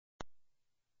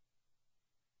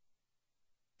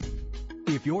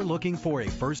If you're looking for a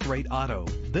first-rate auto,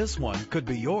 this one could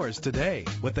be yours today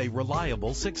with a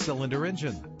reliable 6-cylinder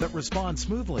engine that responds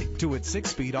smoothly to its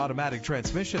 6-speed automatic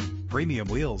transmission. Premium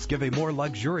wheels give a more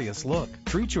luxurious look.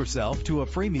 Treat yourself to a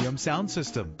premium sound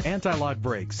system. Anti-lock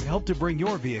brakes help to bring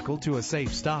your vehicle to a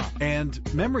safe stop.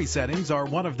 And memory settings are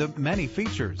one of the many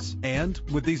features. And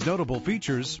with these notable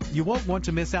features, you won't want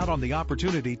to miss out on the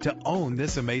opportunity to own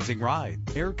this amazing ride.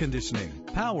 Air conditioning,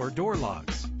 power door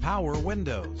locks, power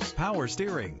windows, power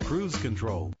steering, cruise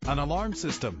control, an alarm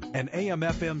system, an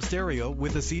AM/FM stereo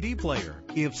with a CD player.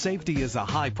 If safety is a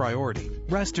high priority,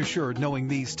 rest assured knowing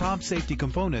these top safety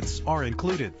components are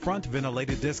included: front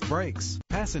ventilated disc brakes,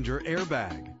 passenger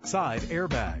airbag, side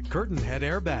airbag, curtain head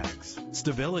airbags,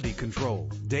 stability control,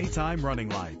 daytime running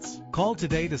lights. Call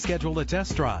today to schedule a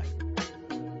test drive.